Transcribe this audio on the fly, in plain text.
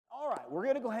right, we're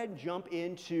going to go ahead and jump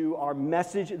into our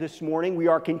message this morning. We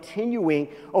are continuing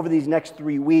over these next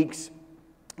 3 weeks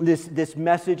this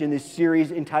message in this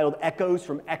series entitled Echoes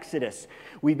from Exodus.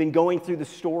 We've been going through the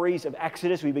stories of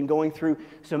Exodus. We've been going through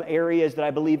some areas that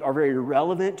I believe are very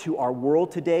relevant to our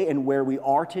world today and where we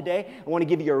are today. I want to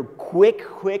give you a quick,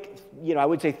 I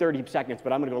would say 30 seconds,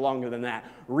 but I'm going to go longer than that,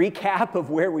 recap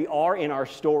of where we are in our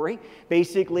story.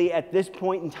 Basically, at this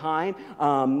point in time,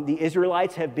 the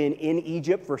Israelites have been in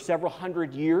Egypt for several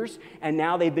hundred years, and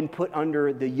now they've been put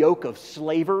under the yoke of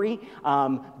slavery.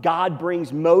 God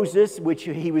brings Moses, which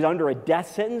he was under a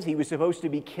death sentence. He was supposed to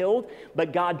be killed,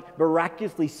 but God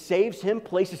miraculously saves him,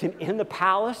 places him in the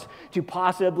palace to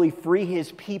possibly free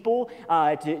his people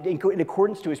in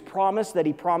accordance to his promise that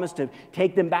he promised to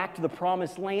take them back to the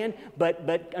promised land.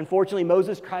 But unfortunately,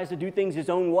 Moses tries to do things his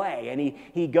own way, and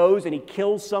he goes and he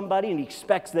kills somebody, and he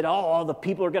expects that, all the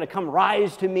people are going to come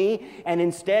rise to me, and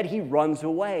instead he runs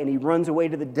away, and he runs away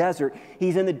to the desert.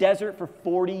 He's in the desert for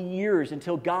 40 years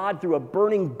until God, through a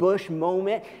burning bush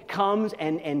moment, comes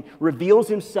and reveals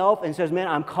himself and says, man,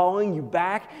 I'm calling you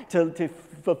back to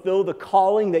fulfill the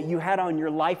calling that you had on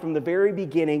your life from the very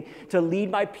beginning to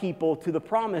lead my people to the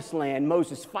promised land.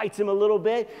 Moses fights him a little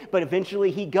bit, but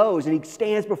eventually he goes and he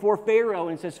stands before Pharaoh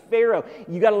and says, Pharaoh,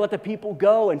 you got to let the people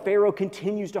go. And Pharaoh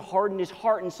continues to harden his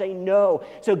heart and say no.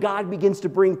 So God begins to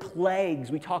bring plagues.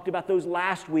 We talked about those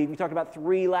last week. We talked about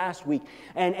 3 last week.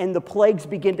 And the plagues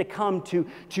begin to come to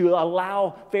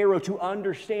allow Pharaoh to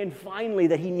understand finally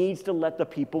that he needs to let the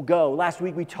people go. Last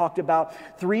week we talked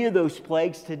about 3 of those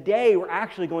plagues. Today we're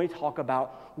actually going to talk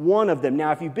about one of them.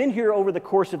 Now, if you've been here over the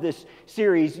course of this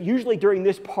series, usually during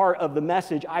this part of the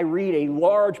message, I read a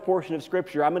large portion of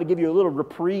Scripture. I'm going to give you a little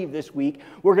reprieve this week.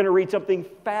 We're going to read something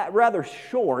rather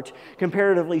short,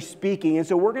 comparatively speaking. And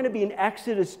so we're going to be in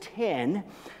Exodus 10,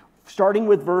 starting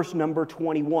with verse number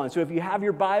 21. So if you have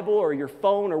your Bible or your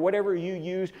phone or whatever you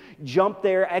use, jump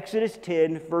there, Exodus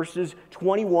 10, verses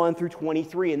 21 through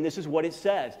 23. And this is what it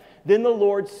says. Then the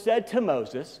Lord said to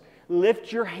Moses,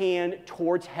 lift your hand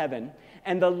towards heaven,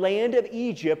 and the land of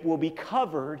Egypt will be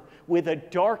covered with a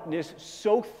darkness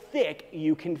so thick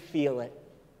you can feel it.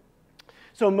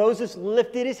 So Moses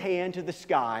lifted his hand to the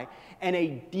sky, and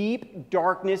a deep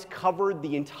darkness covered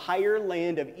the entire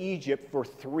land of Egypt for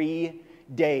 3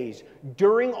 days.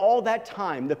 During all that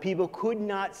time, the people could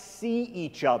not see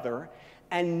each other,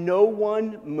 and no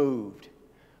one moved.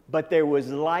 But there was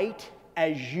light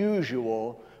as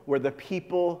usual where the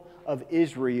people of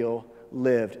Israel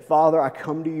lived. Father, I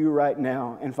come to you right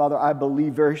now, and Father, I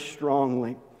believe very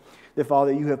strongly that,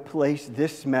 Father, you have placed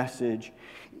this message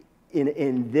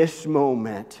in this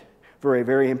moment for a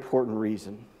very important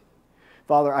reason.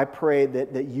 Father, I pray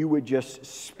that you would just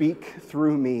speak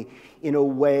through me in a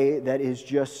way that is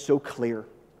just so clear,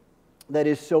 that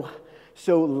is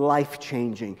so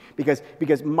life-changing,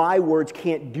 because my words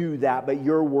can't do that, but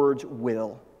your words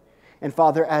will. And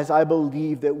Father, as I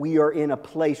believe that we are in a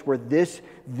place where this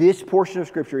portion of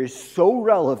Scripture is so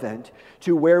relevant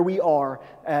to where we are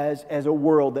as a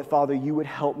world, that Father, you would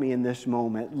help me in this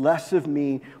moment. Less of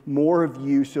me, more of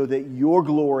you, so that your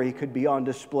glory could be on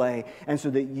display and so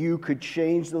that you could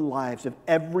change the lives of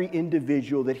every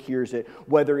individual that hears it,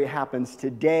 whether it happens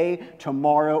today,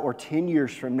 tomorrow, or 10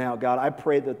 years from now. God, I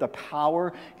pray that the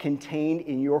power contained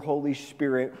in your Holy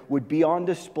Spirit would be on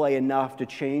display enough to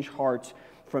change hearts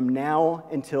from now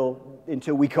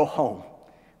until we go home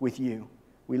with you.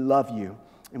 We love you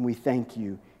and we thank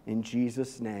you. In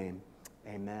Jesus' name,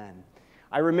 amen.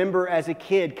 I remember as a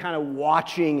kid kind of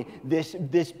watching this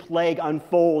plague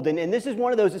unfold. And this is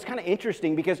one of those that's kind of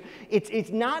interesting because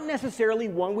it's not necessarily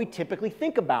one we typically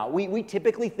think about. We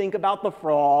typically think about the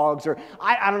frogs, or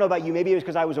I don't know about you, maybe it was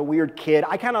because I was a weird kid.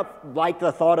 I kind of like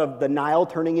the thought of the Nile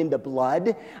turning into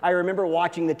blood. I remember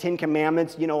watching the 10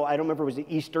 Commandments, I don't remember if it was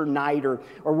Easter night or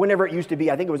whenever it used to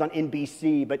be. I think it was on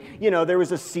NBC, but there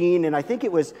was a scene, and I think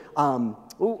it was,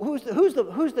 who's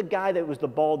the guy that was the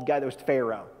bald guy that was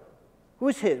Pharaoh?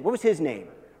 What was his name?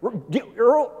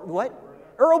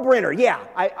 Earl Brenner, yeah.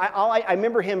 I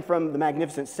remember him from The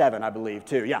Magnificent Seven, I believe,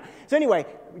 too, yeah. So anyway,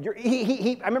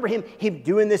 I remember him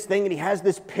doing this thing, and he has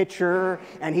this pitcher,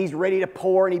 and he's ready to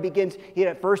pour, and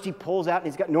at first he pulls out, and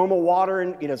he's got normal water,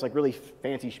 and, it's like really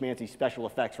fancy schmancy special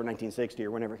effects for 1960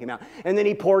 or whenever it came out. And then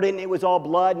he poured it, and it was all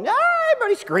blood, and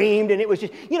everybody screamed, and it was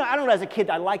just, I don't know, as a kid,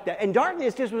 I liked that. And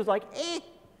darkness just was like,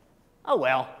 oh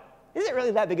well, is it really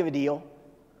that big of a deal?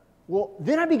 Well,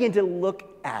 then I began to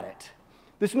look at it.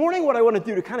 This morning, what I want to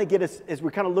do to kind of get us, as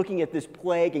we're kind of looking at this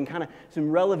plague and kind of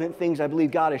some relevant things I believe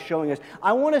God is showing us,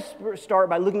 I want to start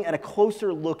by looking at a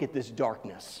closer look at this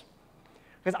darkness.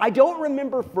 Because I don't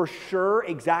remember for sure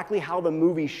exactly how the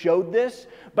movie showed this,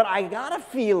 but I got a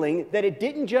feeling that it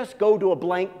didn't just go to a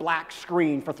blank black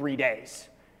screen for 3 days.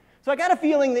 So I got a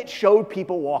feeling that showed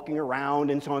people walking around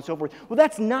and so on and so forth. Well,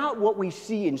 that's not what we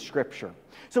see in Scripture.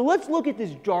 So let's look at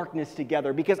this darkness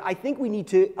together, because I think we need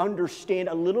to understand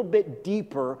a little bit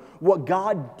deeper what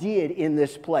God did in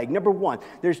this plague. Number one,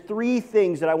 there's 3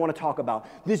 things that I want to talk about.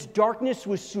 This darkness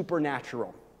was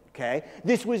supernatural. Okay?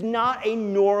 This was not a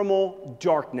normal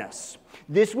darkness.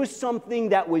 This was something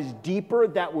that was deeper,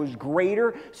 that was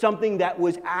greater, something that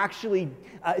was actually,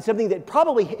 something that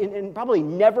probably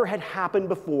never had happened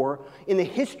before in the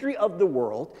history of the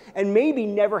world, and maybe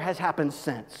never has happened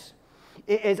since.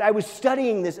 As I was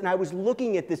studying this and I was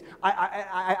looking at this,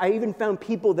 I even found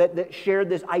people that shared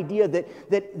this idea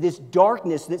that this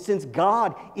darkness, that since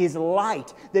God is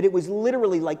light, that it was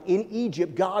literally like in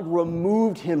Egypt, God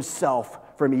removed himself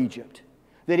from Egypt.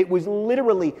 That it was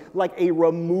literally like a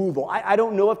removal. I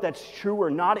don't know if that's true or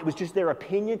not. It was just their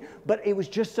opinion, but it was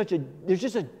just there's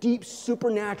just a deep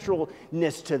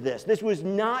supernaturalness to this. This was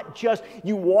not just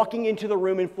you walking into the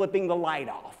room and flipping the light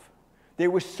off. There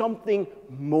was something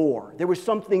more. There was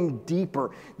something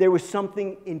deeper. There was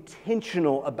something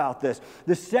intentional about this.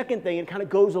 The second thing, it kind of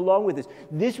goes along with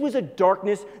this was a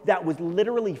darkness that was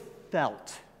literally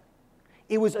felt.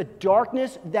 It was a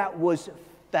darkness that was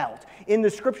felt. In the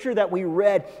scripture that we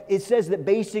read, it says that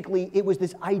basically it was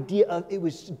this idea of, it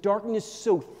was darkness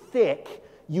so thick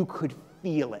you could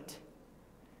feel it.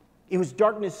 It was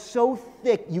darkness so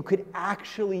thick you could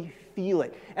actually feel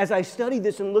it. As I studied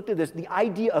this and looked at this, the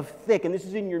idea of thick, and this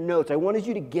is in your notes, I wanted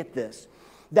you to get this.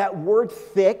 That word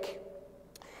thick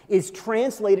is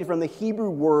translated from the Hebrew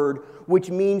word which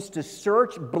means to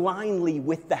search blindly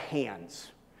with the hands.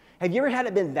 Have you ever had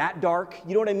it been that dark?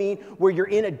 You know what I mean? Where you're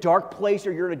in a dark place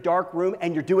or you're in a dark room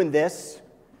and you're doing this.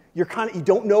 You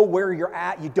don't know where you're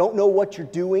at. You don't know what you're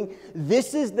doing.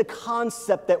 This is the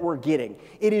concept that we're getting.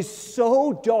 It is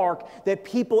so dark that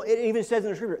people, it even says in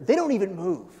the scripture, they don't even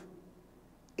move.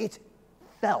 It's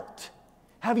felt.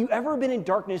 Have you ever been in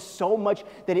darkness so much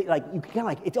that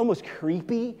it's almost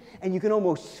creepy and you can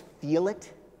almost feel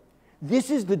it?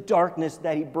 This is the darkness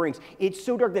that he brings. It's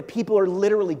so dark that people are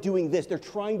literally doing this. They're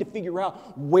trying to figure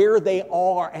out where they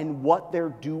are and what they're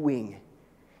doing.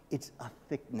 It's a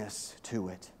thickness to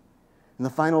it. And the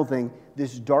final thing,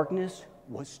 this darkness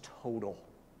was total.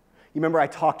 You remember I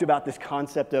talked about this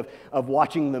concept of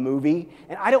watching the movie,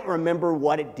 and I don't remember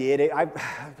what it did. I've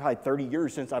probably 30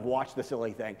 years since I've watched the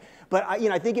silly thing. But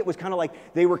I think it was kind of like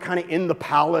they were kind of in the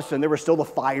palace, and there was still the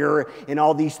fire and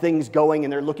all these things going,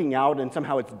 and they're looking out, and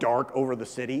somehow it's dark over the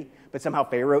city, but somehow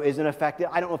Pharaoh isn't affected.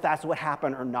 I don't know if that's what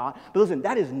happened or not. But listen,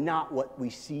 that is not what we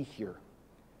see here.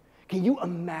 Can you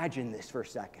imagine this for a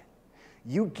second?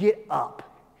 You get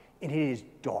up, and it is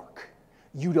dark.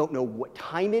 You don't know what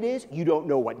time it is. You don't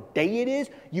know what day it is.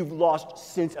 You've lost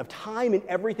sense of time and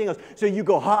everything else. So you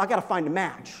go, I got to find a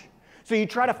match. So you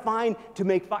try to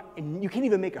make fire, and you can't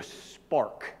even make a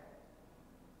spark.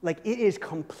 Like, it is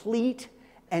complete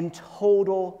and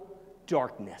total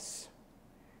darkness.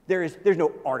 There's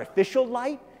no artificial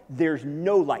light. There's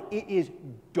no light. It is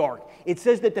dark. It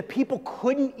says that the people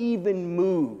couldn't even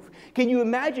move. Can you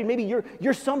imagine? Maybe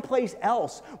you're someplace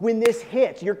else when this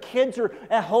hits. Your kids are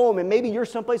at home, and maybe you're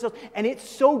someplace else, and it's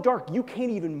so dark you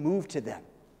can't even move to them.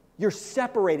 You're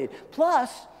separated.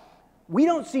 Plus, we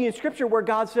don't see in Scripture where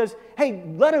God says, hey,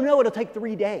 let them know it'll take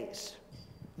 3 days.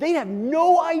 They have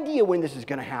no idea when this is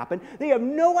going to happen. They have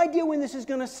no idea when this is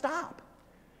going to stop.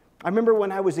 I remember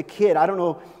when I was a kid, I don't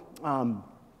know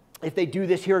if they do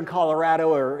this here in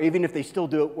Colorado or even if they still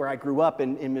do it where I grew up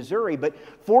in Missouri, but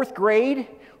 4th grade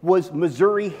was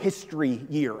Missouri history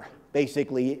year,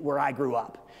 basically, where I grew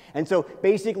up. And so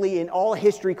basically in all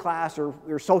history class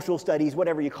or social studies,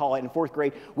 whatever you call it, in 4th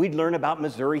grade, we'd learn about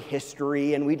Missouri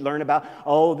history, and we'd learn about,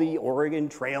 the Oregon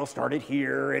Trail started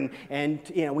here, and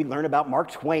we'd learn about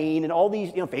Mark Twain and all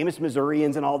these, famous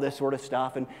Missourians and all this sort of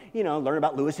stuff, and, learn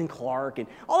about Lewis and Clark and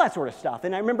all that sort of stuff.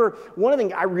 And I remember one of the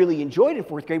things I really enjoyed in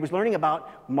 4th grade was learning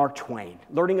about Mark Twain,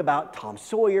 learning about Tom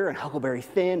Sawyer and Huckleberry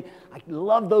Finn. I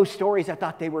loved those stories. I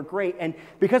thought they were great. And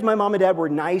because my mom and dad were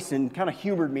nice and kind of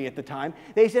humored me at the time,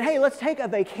 they said, hey, let's take a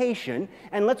vacation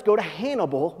and let's go to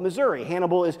Hannibal, Missouri.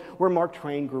 Hannibal is where Mark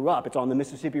Twain grew up. It's on the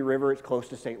Mississippi River. It's close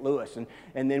to St. Louis.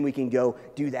 And then we can go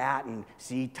do that and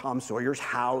see Tom Sawyer's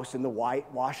house and the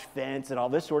whitewashed fence and all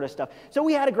this sort of stuff. So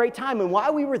we had a great time. And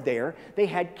while we were there, they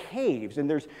had caves. And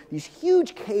there's these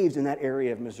huge caves in that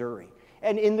area of Missouri.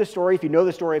 And in the story, if you know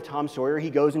the story of Tom Sawyer, he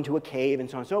goes into a cave and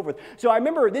so on and so forth. So I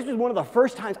remember this was one of the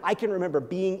first times I can remember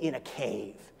being in a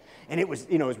cave. And it was,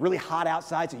 it was really hot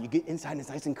outside, so you get inside and it's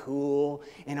nice and cool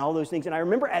and all those things. And I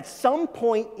remember at some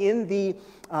point in the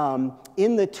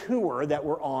tour that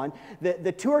we're on,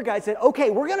 the tour guide said, okay,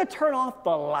 we're going to turn off the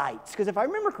lights. Because if I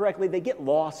remember correctly, they get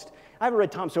lost. I haven't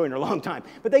read Tom Sawyer in a long time,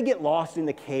 but they get lost in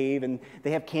the cave and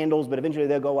they have candles, but eventually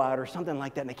they'll go out or something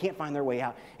like that and they can't find their way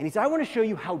out. And he said, I want to show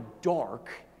you how dark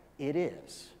it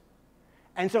is.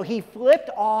 And so he flipped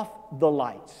off the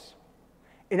lights.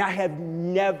 And I have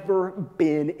never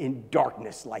been in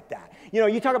darkness like that.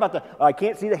 You talk about I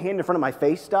can't see the hand in front of my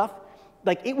face stuff.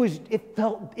 Like it was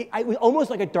almost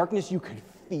like a darkness you could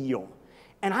feel.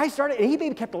 And he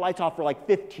maybe kept the lights off for like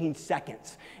 15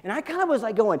 seconds. And I kind of was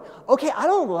like going, okay, I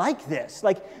don't like this.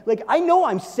 Like I know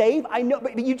I'm safe. I know,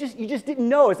 but you just didn't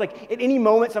know. It's like at any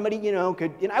moment somebody,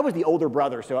 could, I was the older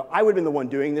brother, so I would have been the one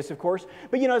doing this, of course.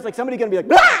 But it's like somebody going to be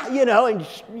like, ah, and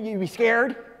you'd be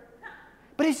scared.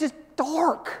 But it's just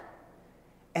dark.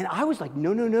 And I was like,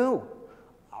 no.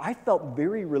 I felt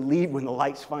very relieved when the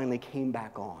lights finally came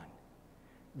back on.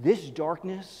 This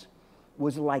darkness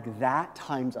was like that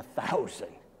times 1,000.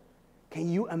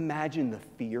 Can you imagine the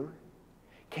fear?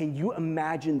 Can you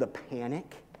imagine the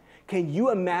panic? Can you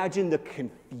imagine the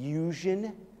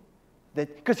confusion?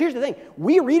 Because here's the thing,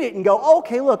 we read it and go, oh,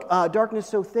 okay, look, darkness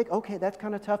so thick, okay, that's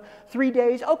kind of tough. 3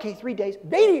 days, okay, 3 days.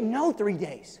 They didn't know 3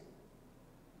 days.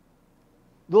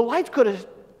 The lights could have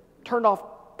turned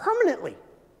off permanently.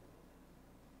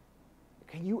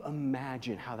 Can you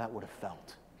imagine how that would have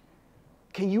felt?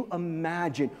 Can you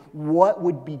imagine what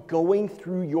would be going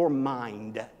through your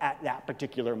mind at that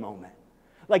particular moment?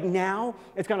 Like now,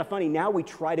 it's kind of funny. Now we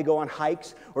try to go on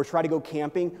hikes or try to go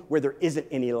camping where there isn't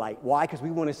any light. Why? Because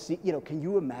we want to see, can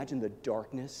you imagine the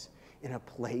darkness in a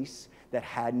place that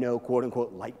had no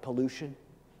quote-unquote light pollution?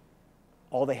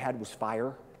 All they had was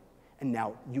fire, and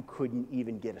now you couldn't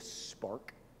even get a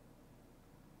spark.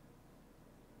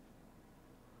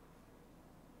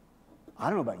 I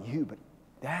don't know about you, but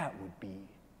that would be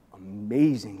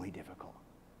amazingly difficult.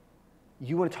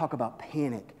 You want to talk about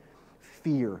panic,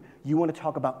 fear. You want to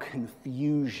talk about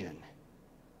confusion.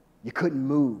 You couldn't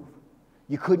move.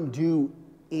 You couldn't do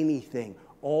anything.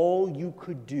 All you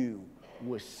could do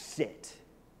was sit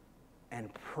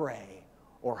and pray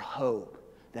or hope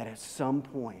that at some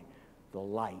point the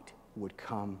light would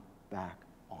come back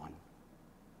on.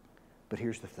 But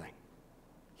here's the thing.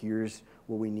 Here's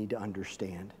what we need to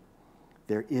understand.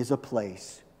 There is a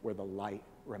place where the light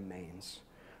remains.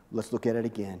 Let's look at it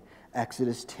again.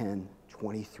 Exodus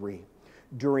 10:23.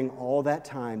 During all that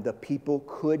time, the people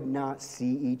could not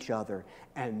see each other,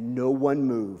 and no one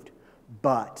moved,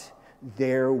 but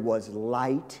there was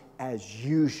light as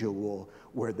usual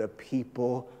where the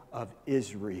people of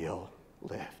Israel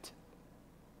lived.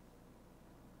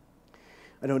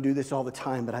 I don't do this all the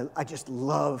time, but I just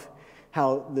love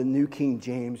how the New King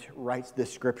James writes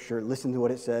this scripture. Listen to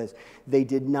what it says. They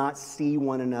did not see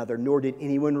one another, nor did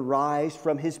anyone rise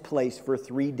from his place for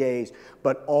 3 days,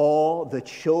 but all the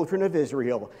children of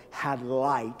Israel had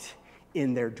light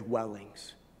in their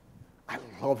dwellings. I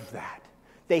love that.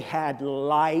 They had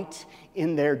light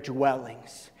in their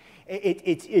dwellings.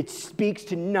 It speaks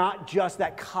to not just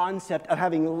that concept of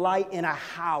having light in a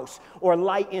house or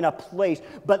light in a place,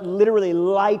 but literally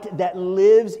light that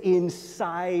lives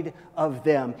inside of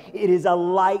them. It is a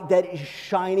light that is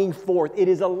shining forth. It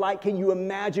is a light. Can you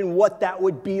imagine what that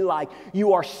would be like?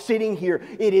 You are sitting here.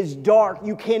 It is dark.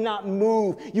 You cannot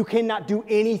move. You cannot do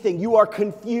anything. You are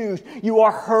confused. You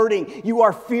are hurting. You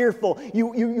are fearful.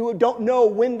 You don't know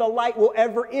when the light will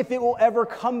ever, if it will ever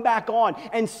come back on.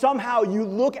 And somehow you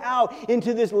look out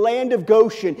into this land of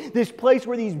Goshen, this place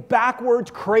where these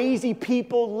backwards, crazy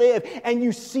people live, and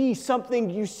you see something,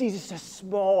 you see just a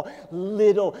small,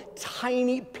 little,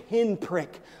 tiny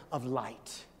pinprick of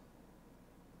light.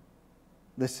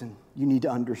 Listen, you need to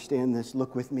understand this.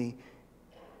 Look with me.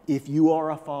 If you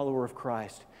are a follower of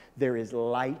Christ, there is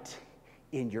light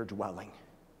in your dwelling.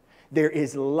 There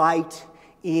is light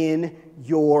in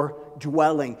your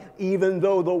dwelling. Even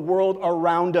though the world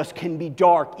around us can be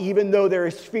dark, even though there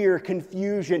is fear,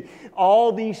 confusion,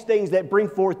 all these things that bring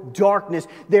forth darkness,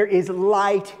 there is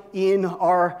light in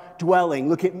our dwelling.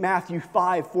 Look at Matthew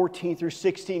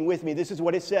 5:14-16 with me. This is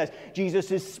what it says. Jesus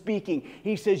is speaking.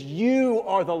 He says, "You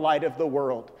are the light of the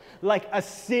world, like a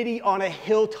city on a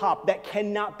hilltop that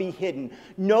cannot be hidden.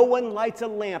 No one lights a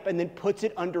lamp and then puts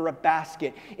it under a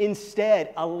basket.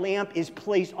 Instead, a lamp is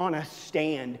placed on a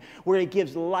stand where it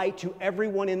gives light to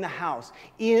everyone in the house.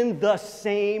 In the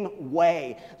same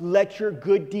way, let your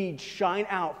good deeds shine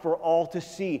out for all to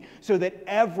see, so that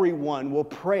everyone will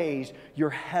praise your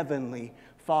heavenly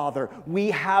Father.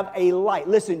 We have a light.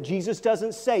 Listen, Jesus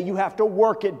doesn't say you have to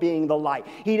work at being the light.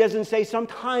 He doesn't say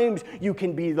sometimes you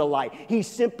can be the light. He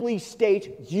simply states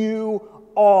you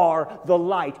are the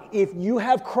light. If you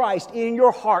have Christ in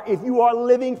your heart, if you are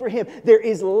living for Him, there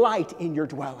is light in your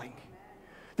dwelling.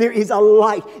 There is a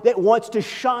light that wants to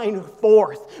shine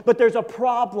forth. But there's a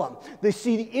problem.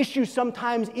 The issue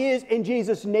sometimes is, and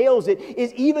Jesus nails it,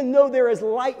 is even though there is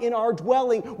light in our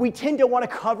dwelling, we tend to want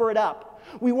to cover it up.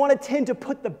 We want to tend to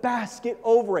put the basket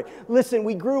over it. Listen,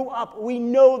 we grew up, we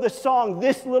know the song,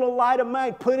 "This little light of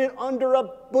mine, put it under a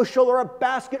bushel or a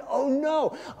basket." Oh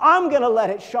no, I'm going to let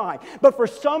it shine. But for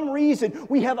some reason,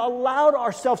 we have allowed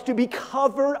ourselves to be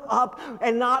covered up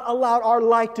and not allowed our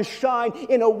light to shine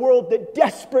in a world that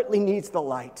desperately needs the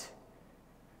light.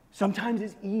 Sometimes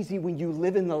it's easy when you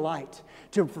live in the light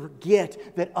to forget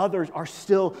that others are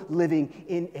still living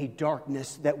in a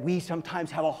darkness that we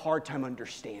sometimes have a hard time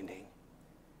understanding.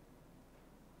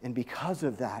 And because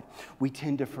of that, we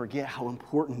tend to forget how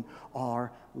important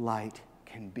our light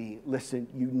can be. Listen,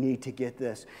 you need to get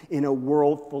this. In a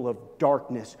world full of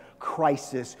darkness,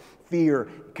 crisis, fear,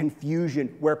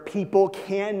 confusion, where people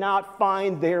cannot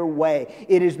find their way,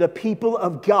 it is the people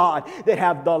of God that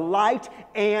have the light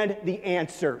and the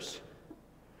answers.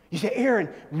 You say, Aaron,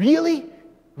 really?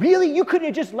 Really? You couldn't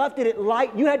have just left it at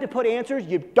light? You had to put answers?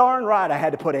 You're darn right I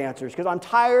had to put answers, because I'm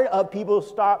tired of people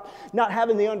not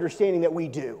having the understanding that we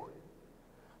do.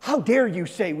 How dare you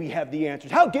say we have the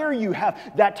answers? How dare you have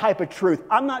that type of truth?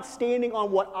 I'm not standing on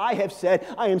what I have said.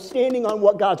 I am standing on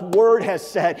what God's Word has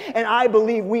said. And I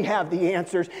believe we have the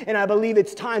answers. And I believe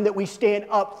it's time that we stand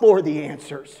up for the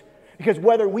answers. Because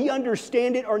whether we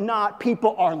understand it or not,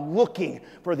 people are looking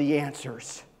for the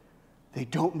answers. They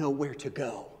don't know where to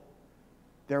go.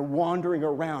 They're wandering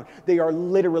around. They are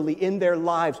literally in their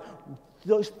lives,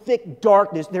 those thick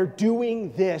darkness, they're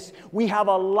doing this. We have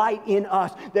a light in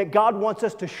us that God wants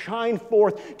us to shine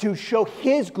forth to show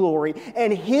His glory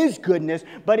and His goodness.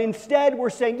 But instead we're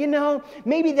saying,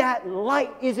 maybe that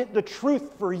light isn't the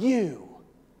truth for you.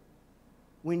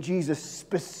 When Jesus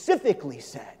specifically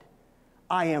said,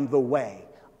 I am the way,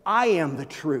 I am the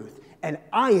truth, and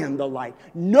I am the light.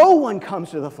 No one comes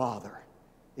to the Father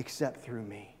except through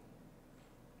me.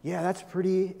 Yeah, that's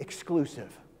pretty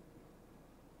exclusive.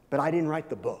 But I didn't write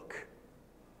the book.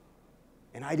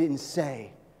 And I didn't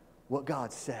say what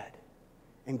God said.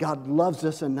 And God loves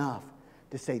us enough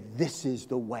to say, this is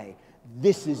the way.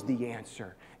 This is the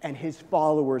answer. And His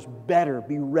followers better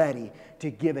be ready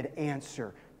to give an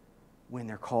answer when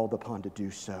they're called upon to do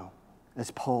so.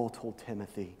 As Paul told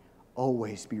Timothy,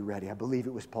 always be ready. I believe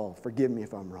it was Paul. Forgive me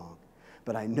if I'm wrong.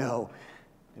 But I know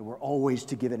that we're always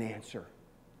to give an answer.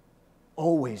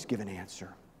 Always give an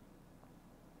answer.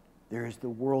 There is the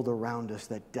world around us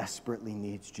that desperately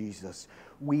needs Jesus.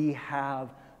 We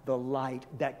have the light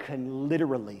that can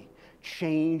literally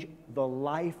change the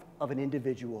life of an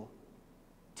individual.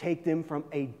 Take them from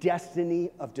a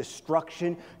destiny of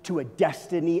destruction to a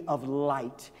destiny of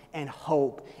light and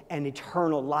hope and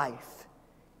eternal life.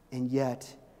 And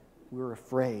yet, we're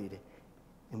afraid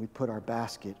and we put our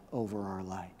basket over our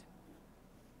light.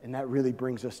 And that really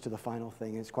brings us to the final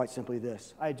thing. And it's quite simply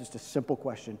this. I had just a simple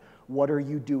question. What are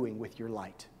you doing with your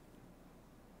light?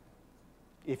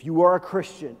 If you are a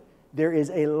Christian, there is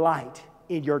a light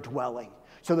in your dwelling.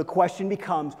 So the question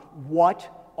becomes,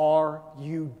 what are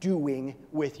you doing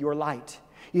with your light?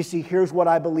 You see, here's what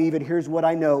I believe and here's what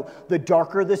I know. The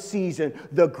darker the season,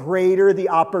 the greater the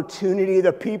opportunity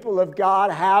the people of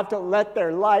God have to let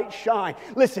their light shine.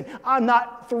 Listen, I'm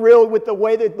not thrilled with the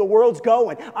way that the world's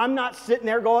going. I'm not sitting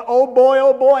there going, oh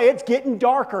boy, it's getting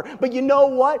darker. But you know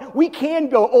what? We can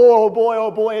go, oh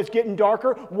boy, it's getting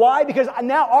darker. Why? Because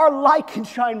now our light can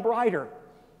shine brighter.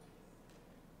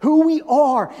 Who we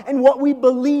are and what we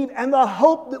believe and the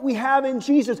hope that we have in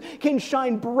Jesus can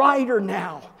shine brighter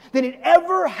now than it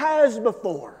ever has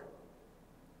before.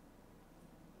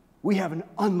 We have an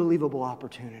unbelievable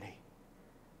opportunity,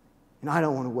 and I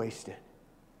don't want to waste it.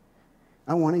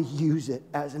 I want to use it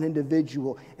as an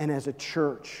individual and as a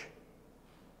church.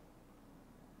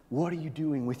 What are you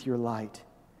doing with your light?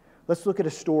 Let's look at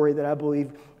a story that I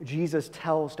believe Jesus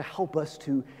tells to help us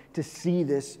to see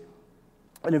this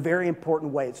in a very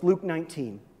important way. It's Luke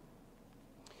 19.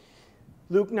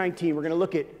 Luke 19, we're going to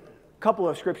look at a couple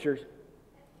of scriptures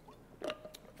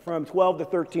from 12 to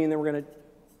 13, then we're going to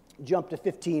jump to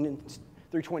 15 and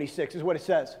through 26. This is what it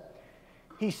says.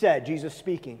 He said, Jesus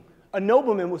speaking, a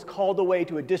nobleman was called away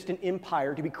to a distant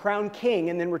empire to be crowned king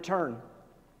and then return.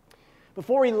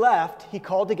 Before he left, he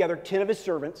called together 10 of his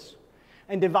servants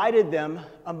and divided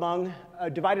among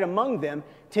them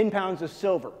 10 pounds of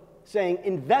silver, saying,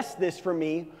 invest this for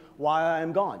me while I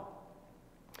am gone.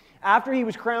 After he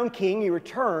was crowned king, he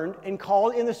returned and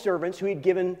called in the servants who he'd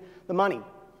given the money.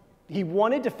 He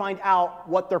wanted to find out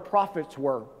what their profits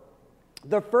were.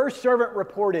 The first servant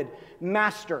reported,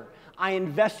 "Master, I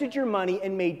invested your money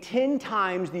and made 10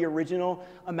 times the original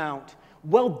amount."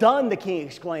 "Well done," the king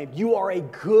exclaimed. "You are a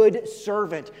good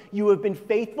servant. You have been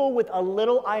faithful with a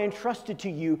little I entrusted to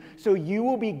you, so you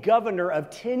will be governor of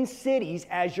 10 cities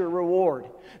as your reward."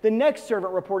 The next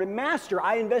servant reported, "Master,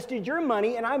 I invested your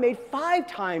money and I made 5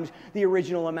 times the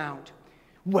original amount."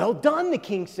 "Well done," the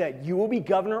king said. "You will be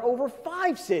governor over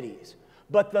 5 cities."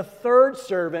 But the third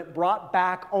servant brought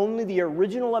back only the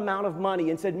original amount of money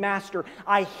and said, "Master,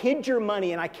 I hid your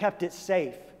money and I kept it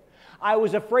safe. I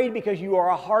was afraid because you are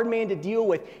a hard man to deal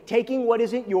with, taking what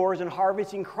isn't yours and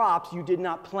harvesting crops you did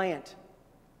not plant."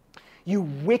 "You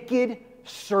wicked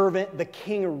servant," the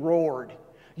king roared.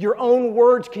 "Your own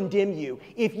words condemn you.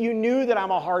 If you knew that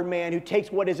I'm a hard man who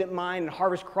takes what isn't mine and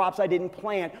harvests crops I didn't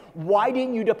plant, why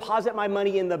didn't you deposit my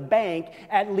money in the bank?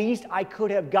 At least I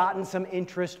could have gotten some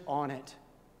interest on it."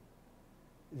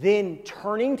 Then,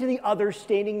 turning to the others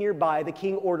standing nearby, the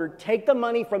king ordered, "Take the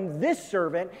money from this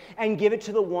servant and give it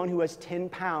to the one who has 10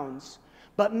 pounds.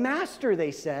 "But master,"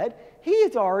 they said, "he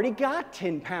has already got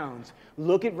 10 pounds.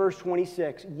 Look at verse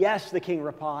 26. "Yes," the king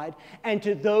replied, "and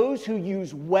to those who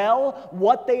use well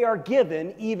what they are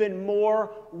given, even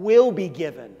more will be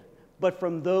given. But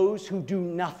from those who do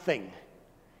nothing,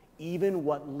 even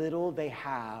what little they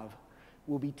have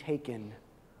will be taken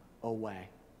away."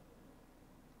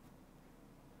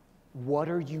 What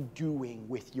are you doing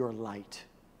with your light?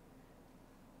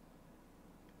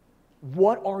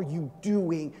 What are you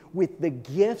doing with the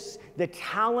gifts, the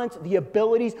talents, the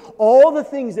abilities, all the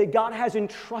things that God has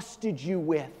entrusted you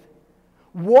with?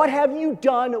 What have you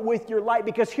done with your light?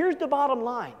 Because here's the bottom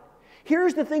line.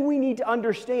 Here's the thing we need to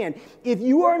understand. If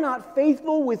you are not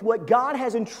faithful with what God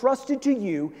has entrusted to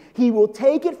you, He will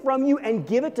take it from you and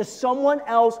give it to someone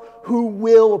else who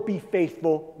will be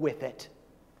faithful with it.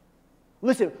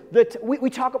 Listen,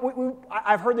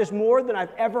 I've heard this more than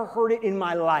I've ever heard it in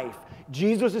my life.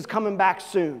 Jesus is coming back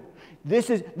soon.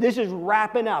 This is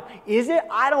wrapping up. Is it?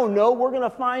 I don't know. We're going to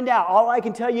find out. All I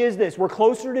can tell you is this. We're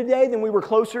closer today than we were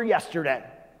closer yesterday.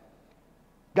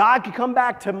 God could come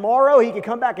back tomorrow. He could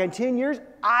come back in 10 years.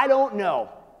 I don't know.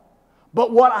 But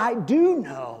what I do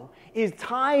know is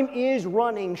time is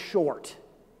running short.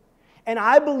 And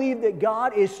I believe that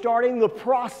God is starting the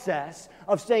process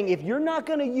of saying, if you're not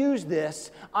going to use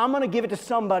this, I'm going to give it to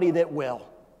somebody that will.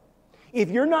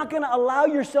 If you're not going to allow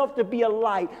yourself to be a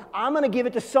light, I'm going to give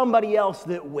it to somebody else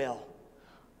that will.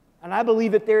 And I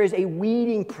believe that there is a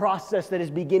weeding process that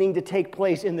is beginning to take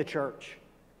place in the church.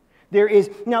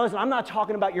 Now listen, I'm not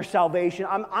talking about your salvation.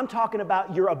 I'm talking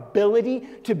about your ability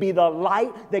to be the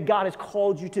light that God has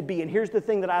called you to be. And here's the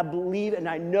thing that I believe and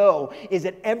I know is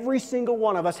that every single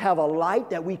one of us have a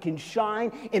light that we can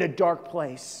shine in a dark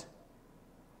place.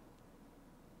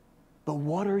 But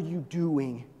what are you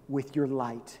doing with your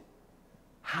light?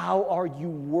 How are you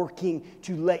working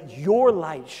to let your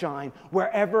light shine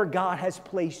wherever God has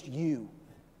placed you?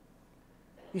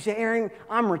 You say, "Aaron,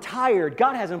 I'm retired.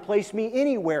 God hasn't placed me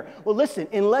anywhere." Well, listen,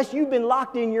 unless you've been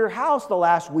locked in your house the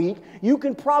last week, you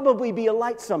can probably be a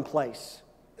light someplace.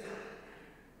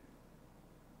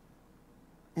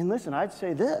 And listen, I'd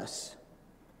say this.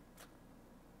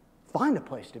 Find a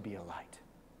place to be a light.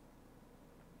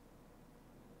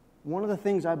 One of the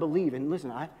things I believe, and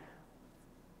listen,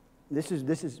 this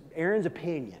is Aaron's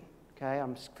opinion, okay?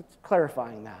 I'm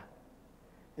clarifying that.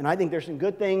 And I think there's some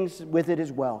good things with it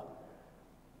as well.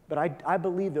 But I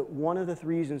believe that one of the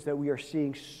reasons that we are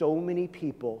seeing so many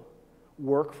people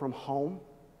work from home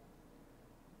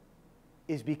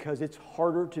is because it's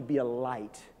harder to be a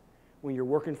light when you're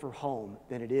working from home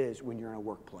than it is when you're in a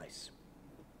workplace.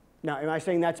 Now, am I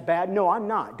saying that's bad? No, I'm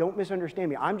not. Don't misunderstand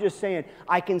me. I'm just saying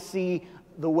I can see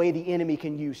the way the enemy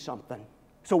can use something.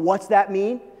 So what's that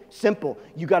mean? Simple.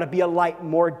 You got to be a light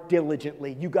more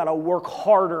diligently. You got to work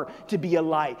harder to be a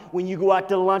light. When you go out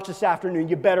to lunch this afternoon,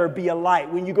 you better be a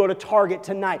light. When you go to Target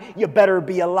tonight, you better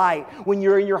be a light. When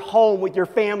you're in your home with your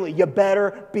family, you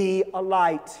better be a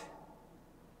light.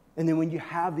 And then when you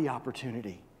have the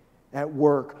opportunity at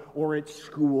work or at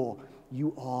school,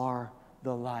 you are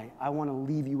the light. I want to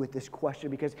leave you with this question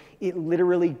because it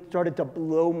literally started to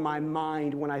blow my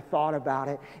mind when I thought about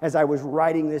it as I was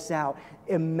writing this out.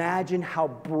 Imagine how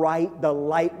bright the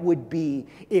light would be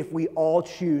if we all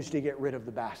choose to get rid of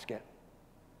the basket.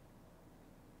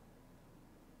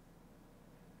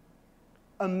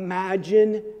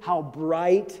 Imagine how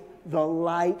bright the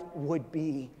light would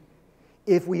be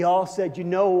if we all said, "You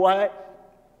know what?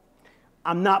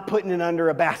 I'm not putting it under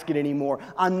a basket anymore.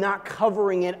 I'm not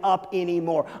covering it up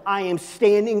anymore. I am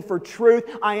standing for truth.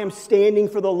 I am standing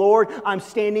for the Lord. I'm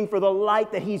standing for the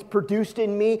light that He's produced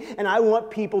in me. And I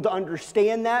want people to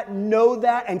understand that, know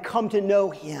that, and come to know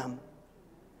Him.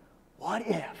 What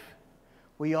if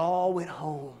we all went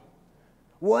home?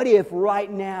 What if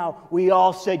right now we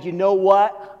all said, you know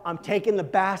what? I'm taking the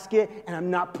basket and I'm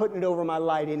not putting it over my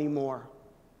light anymore.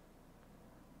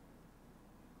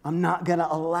 I'm not going to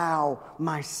allow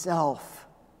myself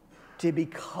to be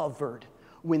covered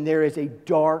when there is a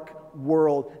dark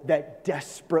world that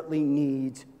desperately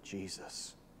needs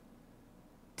Jesus.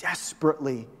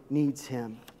 Desperately needs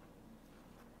Him.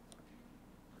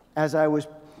 As I was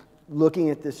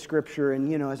looking at this scripture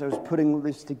and, as I was putting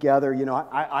this together,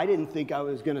 I didn't think I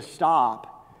was going to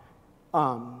stop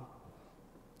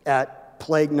at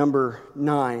plague number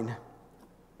 9.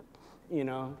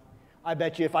 I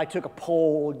bet you if I took a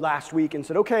poll last week and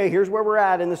said, okay, here's where we're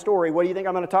at in the story. What do you think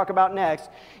I'm going to talk about next?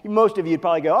 Most of you would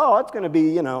probably go, oh, it's going to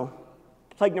be,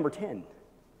 plague number 10.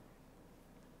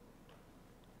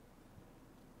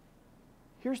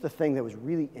 Here's the thing that was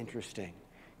really interesting,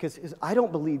 because I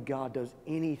don't believe God does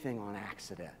anything on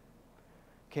accident.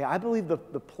 Okay, I believe the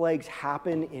plagues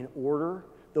happen in order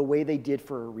the way they did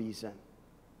for a reason.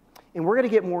 And we're going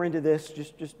to get more into this,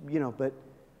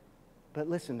 but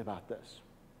listen about this.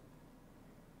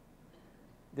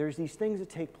 There's these things that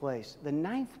take place. The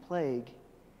 9th plague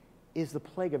is the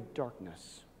plague of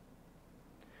darkness.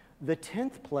 The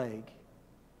 10th plague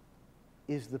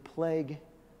is the plague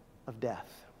of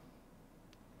death.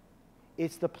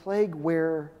 It's the plague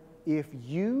where if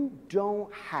you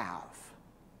don't have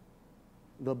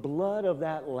the blood of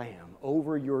that lamb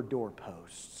over your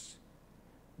doorposts,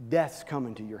 death's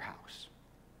coming to your house.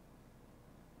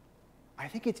 I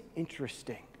think it's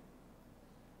interesting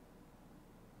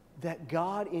that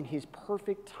God, in His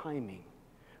perfect timing,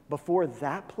 before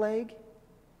that plague,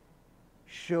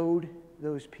 showed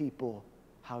those people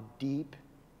how deep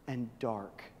and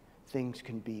dark things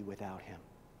can be without Him.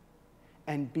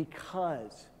 And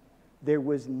because there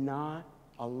was not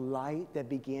a light that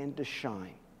began to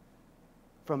shine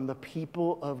from the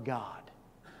people of God,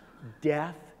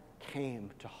 death came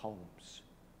to homes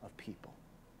of people.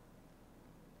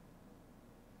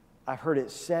 I've heard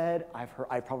it said,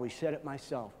 I've probably said it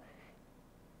myself,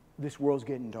 this world's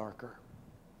getting darker.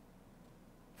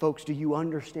 Folks, do you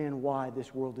understand why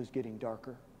this world is getting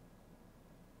darker?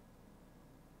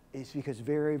 It's because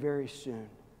very, very soon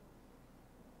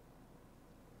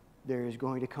there is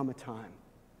going to come a time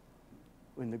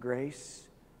when the grace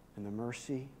and the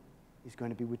mercy is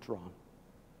going to be withdrawn.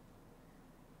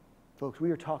 Folks, we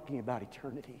are talking about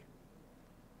eternity.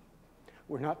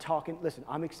 We're not talking, listen,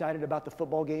 I'm excited about the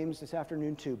football games this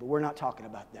afternoon too, but we're not talking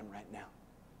about them right now.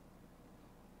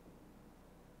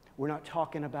 We're not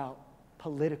talking about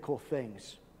political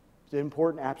things. Is it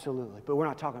important? Absolutely. But we're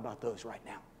not talking about those right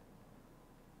now.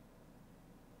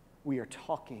 We are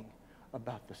talking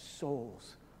about the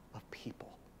souls of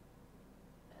people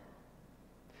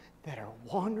that are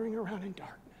wandering around in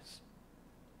darkness.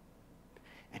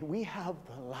 And we have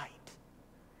the light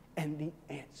and the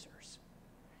answers.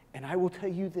 And I will tell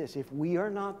you this, if we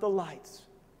are not the lights,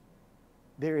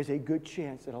 there is a good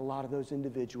chance that a lot of those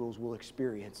individuals will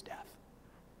experience death.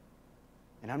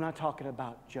 And I'm not talking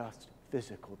about just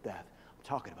physical death. I'm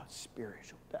talking about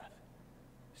spiritual death,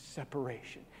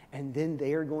 separation. And then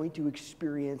they are going to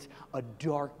experience a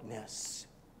darkness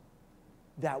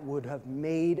that would have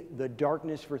made the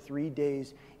darkness for 3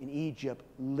 days in Egypt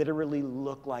literally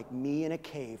look like me in a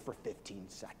cave for 15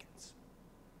 seconds.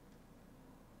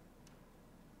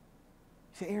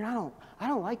 You say, Aaron, I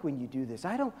don't like when you do this.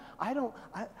 Aren't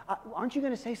you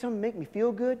going to say something to make me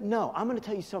feel good? No, I'm going to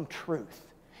tell you some truth.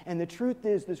 And the truth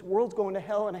is, this world's going to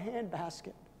hell in a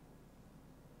handbasket.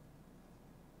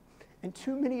 And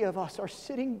too many of us are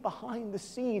sitting behind the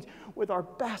scenes with our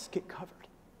basket covered.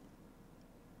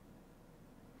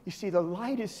 You see, the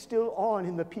light is still on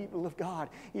in the people of God.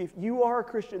 If you are a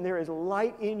Christian, there is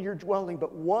light in your dwelling,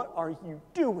 but what are you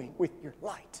doing with your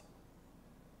light?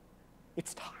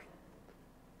 It's time.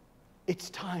 It's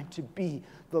time to be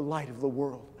the light of the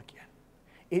world again.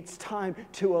 It's time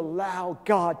to allow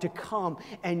God to come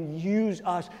and use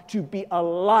us to be a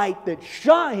light that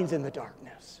shines in the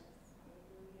darkness,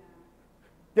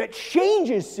 that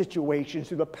changes situations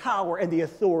through the power and the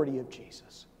authority of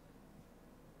Jesus.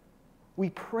 We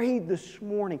prayed this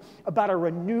morning about a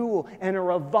renewal and a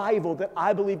revival that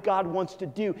I believe God wants to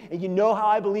do. And you know how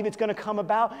I believe it's going to come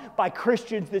about? By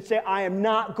Christians that say, I am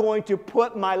not going to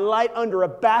put my light under a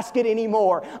basket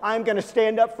anymore. I'm going to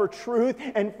stand up for truth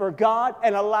and for God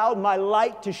and allow my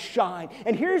light to shine.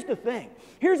 And here's the thing.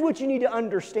 Here's what you need to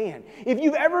understand. If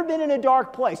you've ever been in a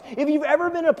dark place, if you've ever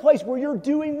been in a place where you're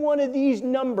doing one of these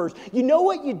numbers, you know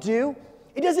what you do?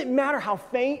 It doesn't matter how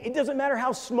faint, it doesn't matter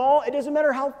how small, it doesn't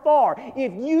matter how far.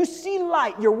 If you see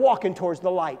light, you're walking towards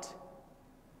the light.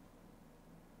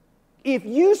 If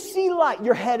you see light,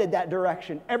 you're headed that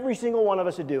direction. Every single one of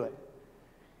us would do it.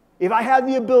 If I had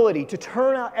the ability to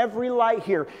turn out every light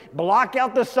here, block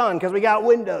out the sun because we got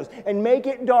windows, and make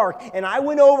it dark, and I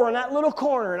went over in that little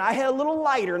corner and I had a little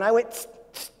lighter and I went, tss,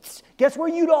 tss, tss, guess where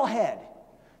you'd all head?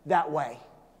 That way.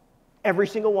 Every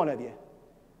single one of you.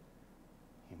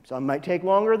 Some might take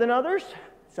longer than others.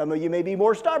 Some of you may be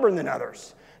more stubborn than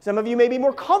others. Some of you may be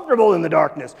more comfortable in the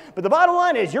darkness. But the bottom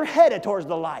line is you're headed towards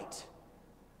the light.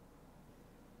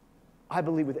 I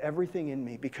believe with everything in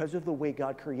me, because of the way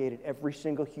God created every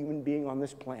single human being on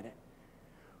this planet,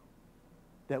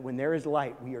 that when there is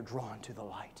light, we are drawn to the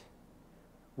light.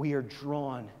 We are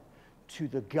drawn to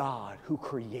the God who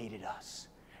created us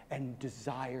and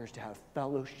desires to have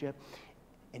fellowship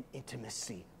and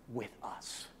intimacy with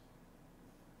us.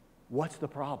 What's the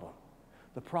problem?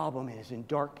 The problem is in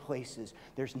dark places,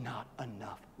 there's not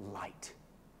enough light.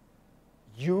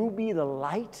 You be the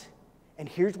light, and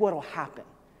here's what will happen.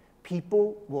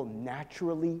 People will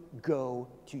naturally go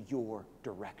to your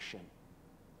direction.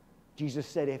 Jesus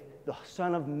said, if the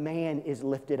Son of Man is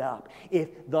lifted up, if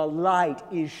the light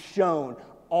is shown,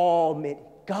 all men,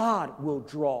 God will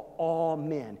draw all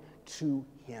men to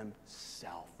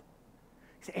himself.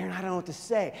 You say, Aaron, I don't know what to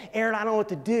say. Aaron, I don't know what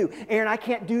to do. Aaron, I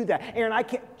can't do that. Aaron, I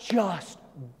can't. Just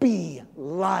be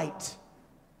light.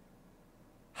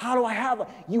 How do I have light?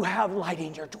 You have light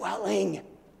in your dwelling.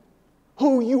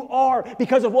 Who you are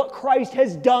because of what Christ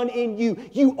has done in you.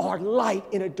 You are light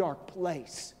in a dark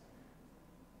place.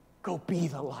 Go be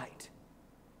the light.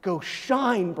 Go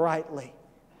shine brightly.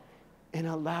 And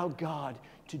allow God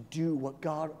to do what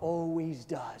God always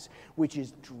does, which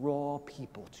is draw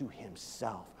people to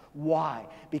himself. Why?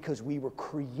 Because we were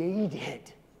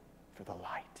created for the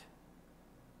light.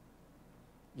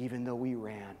 Even though we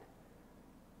ran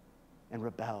and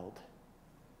rebelled,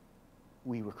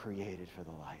 we were created for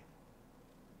the light.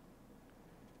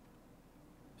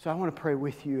 So I want to pray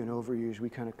with you and over you as we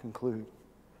kind of conclude.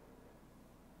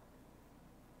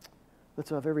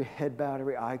 Let's have every head bowed,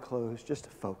 every eye closed, just to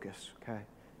focus, okay?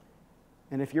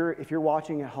 And if you're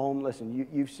watching at home, listen,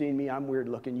 you've seen me, I'm weird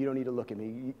looking, you don't need to look at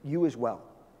me, you as well.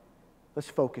 Let's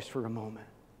focus for a moment.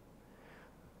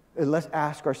 And let's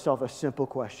ask ourselves a simple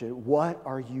question. What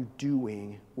are you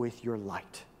doing with your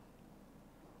light?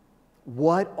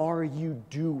 What are you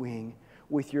doing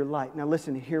with your light? Now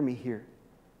listen, hear me here.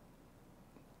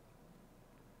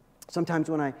 Sometimes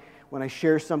when I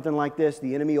share something like this,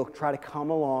 the enemy will try to come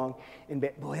along and be,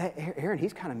 boy, Aaron,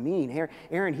 he's kind of mean.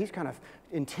 Aaron, he's kind of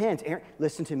intense. Aaron,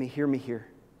 listen to me, hear me here.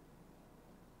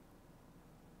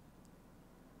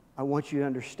 I want you to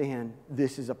understand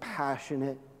this is a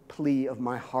passionate plea of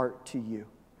my heart to you,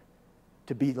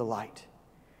 to be the light.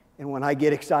 And when I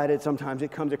get excited, sometimes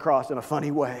it comes across in a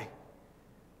funny way.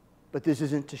 But this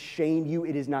isn't to shame you.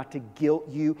 It is not to guilt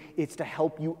you. It's to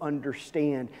help you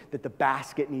understand that the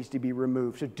basket needs to be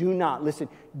removed. So do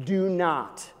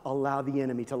not allow the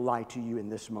enemy to lie to you in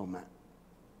this moment.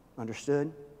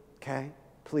 Understood? Okay?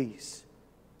 Please.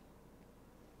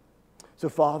 So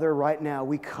Father, right now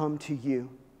we come to you.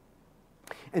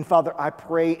 And Father, I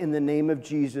pray in the name of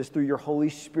Jesus through your Holy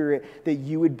Spirit that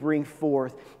you would bring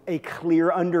forth a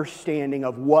clear understanding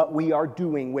of what we are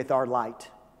doing with our light.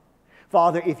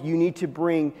 Father, if you need to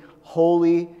bring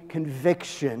holy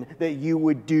conviction, that you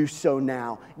would do so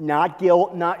now. Not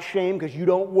guilt, not shame, because you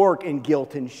don't work in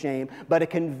guilt and shame, but a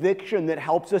conviction that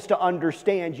helps us to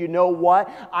understand, you know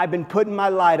what? I've been putting my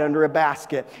light under a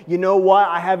basket. You know what?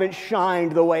 I haven't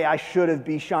shined the way I should have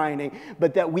been shining.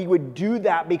 But that we would do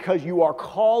that because you are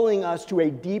calling us to a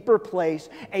deeper place,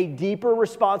 a deeper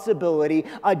responsibility,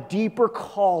 a deeper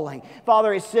calling.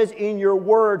 Father, it says in your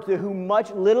word, to whom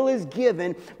much little is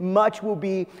given, much will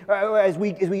be, as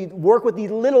we work with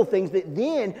these little things, that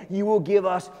then you will give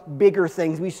us bigger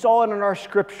things. We saw it in our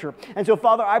scripture. And so,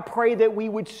 Father, I pray that we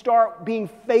would start being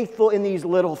faithful in these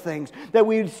little things, that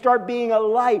we would start being a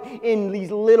light in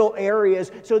these little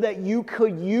areas so that you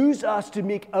could use us to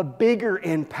make a bigger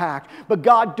impact. But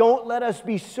God, don't let us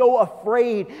be so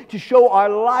afraid to show our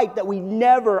light that we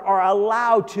never are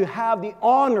allowed to have the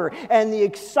honor and the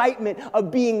excitement of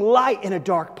being light in a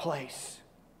dark place.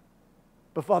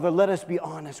 But Father, let us be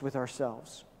honest with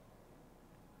ourselves.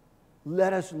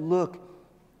 Let us look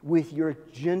with your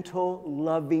gentle,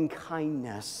 loving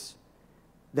kindness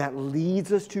that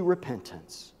leads us to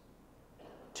repentance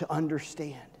to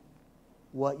understand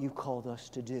what you've called us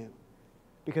to do.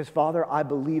 Because, Father, I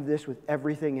believe this with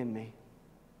everything in me.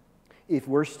 If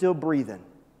we're still breathing,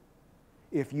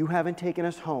 if you haven't taken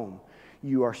us home,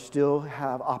 you are still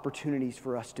have opportunities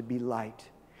for us to be light.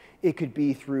 It could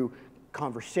be through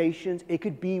conversations. It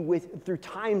could be through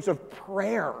times of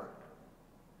prayer.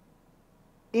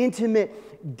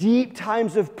 Intimate, deep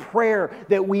times of prayer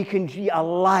that we can be a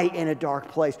light in a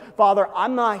dark place. Father,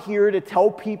 I'm not here to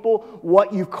tell people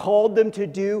what you've called them to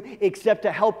do, except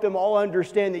to help them all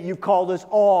understand that you've called us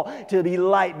all to be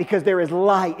light, because there is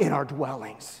light in our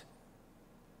dwellings.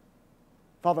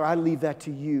 Father, I leave that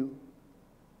to you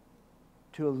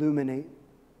to illuminate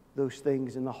those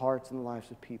things in the hearts and the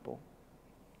lives of people.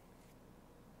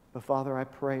 But Father, I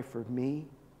pray for me.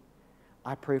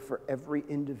 I pray for every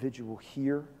individual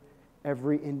here,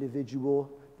 every individual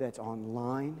that's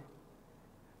online,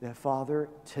 that, Father,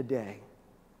 today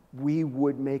we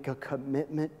would make a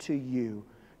commitment to you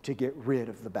to get rid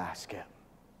of the basket.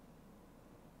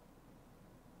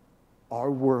 Our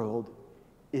world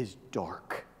is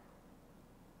dark,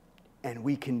 and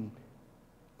we can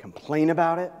complain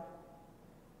about it,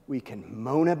 we can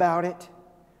moan about it,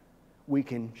 we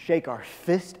can shake our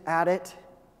fist at it,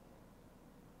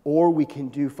 or we can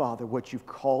do, Father, what you've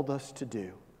called us to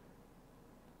do,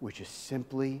 which is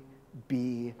simply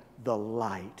be the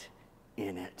light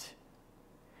in it.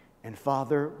 And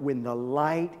Father, when the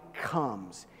light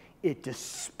comes, it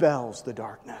dispels the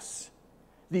darkness.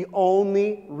 The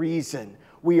only reason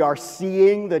we are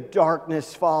seeing the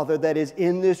darkness, Father, that is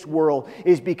in this world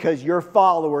is because your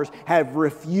followers have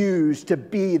refused to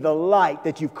be the light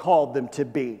that you've called them to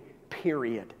be,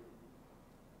 period.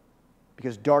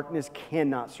 Because darkness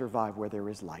cannot survive where there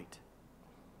is light.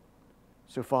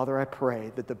 So, Father, I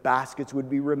pray that the baskets would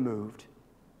be removed,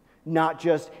 not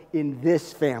just in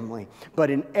this family, but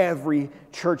in every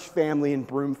church family in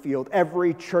Broomfield,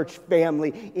 every church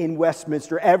family in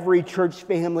Westminster, every church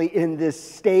family in this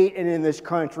state and in this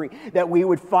country, that we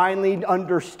would finally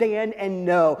understand and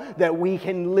know that we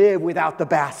can live without the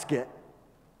basket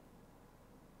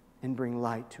and bring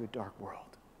light to a dark world.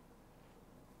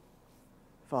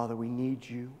 Father, we need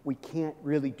you. We can't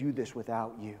really do this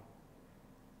without you.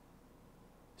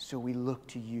 So we look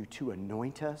to you to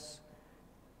anoint us,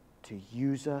 to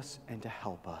use us, and to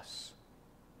help us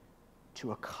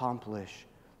to accomplish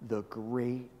the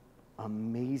great,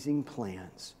 amazing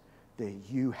plans that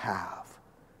you have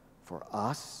for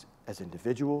us as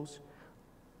individuals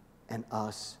and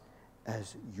us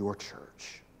as your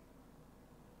church.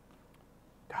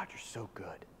 God, you're so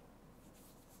good.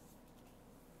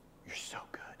 You're so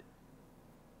good.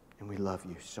 And we love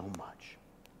you so much.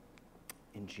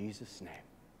 In Jesus' name,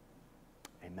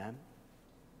 amen.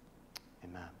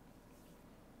 Amen.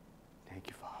 Thank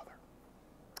you, Father.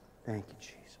 Thank you,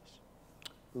 Jesus.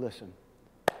 Listen,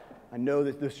 I know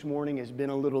that this morning has been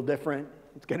a little different.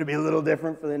 It's going to be a little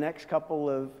different for the next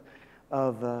couple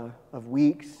of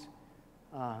weeks.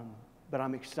 But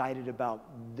I'm excited about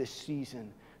this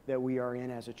season that we are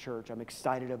in as a church. I'm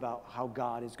excited about how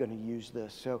God is going to use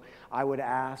this. So I would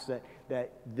ask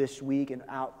that this week and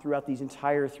throughout these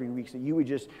entire 3 weeks, that you would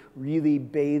just really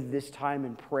bathe this time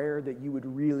in prayer, that you would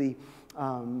really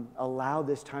allow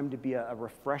this time to be a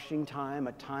refreshing time,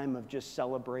 a time of just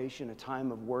celebration, a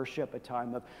time of worship, a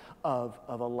time of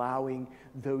allowing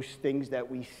those things that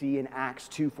we see in Acts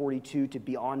 2:42 to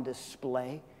be on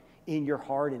display in your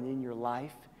heart and in your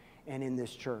life and in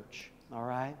this church. All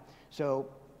right? So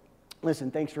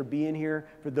listen, thanks for being here.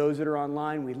 For those that are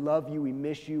online, we love you. We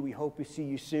miss you. We hope we see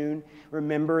you soon.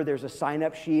 Remember, there's a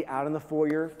sign-up sheet out in the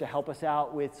foyer to help us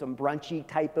out with some brunchy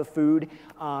type of food.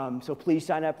 So please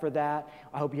sign up for that.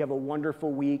 I hope you have a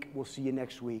wonderful week. We'll see you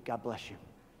next week. God bless you.